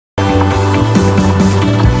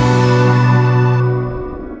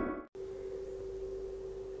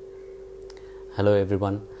Hello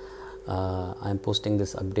everyone. I am posting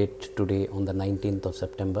this update today on the 19th of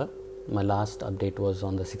September. My last update was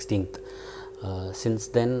on the 16th. Since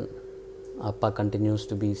then, Appa continues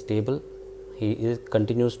to be stable. He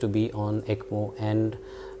continues to be on ECMO and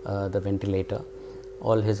the ventilator.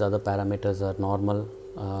 All his other parameters are normal.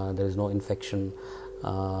 There is no infection.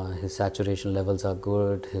 His saturation levels are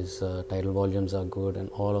good. His tidal volumes are good, and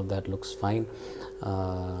all of that looks fine.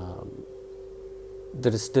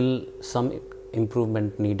 There is still some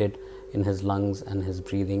improvement needed in his lungs and his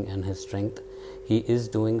breathing and his strength. He is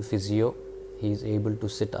doing physio. He is able to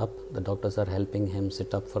sit up. The doctors are helping him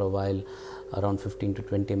sit up for a while, around 15 to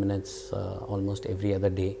 20 minutes almost every other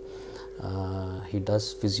day. He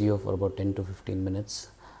does physio for about 10 to 15 minutes.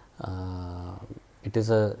 It is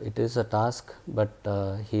a task, but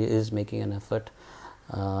he is making an effort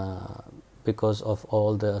because of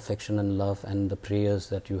all the affection and love and the prayers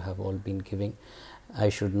that you have all been giving. I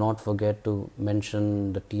should not forget to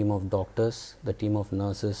mention the team of doctors, the team of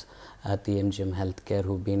nurses at the MGM Healthcare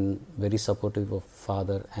who've been very supportive of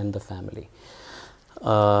father and the family.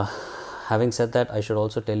 Having said that, I should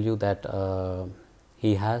also tell you that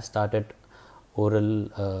he has started oral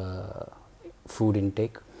food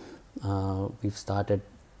intake. We've started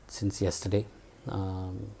since yesterday.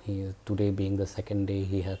 Today being the second day,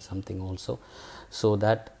 he had something also. So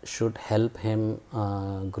that should help him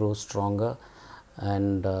grow stronger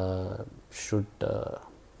and should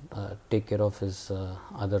take care of his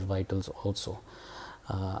other vitals also.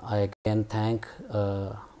 I again thank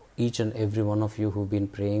each and every one of you who've been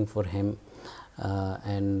praying for him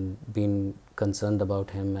and been concerned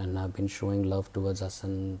about him and have been showing love towards us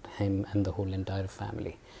and him and the whole entire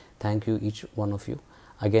family. Thank you, each one of you.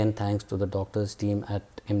 Again, thanks to the doctors team at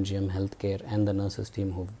MGM Healthcare and the nurses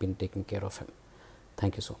team who've been taking care of him.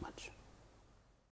 Thank you so much.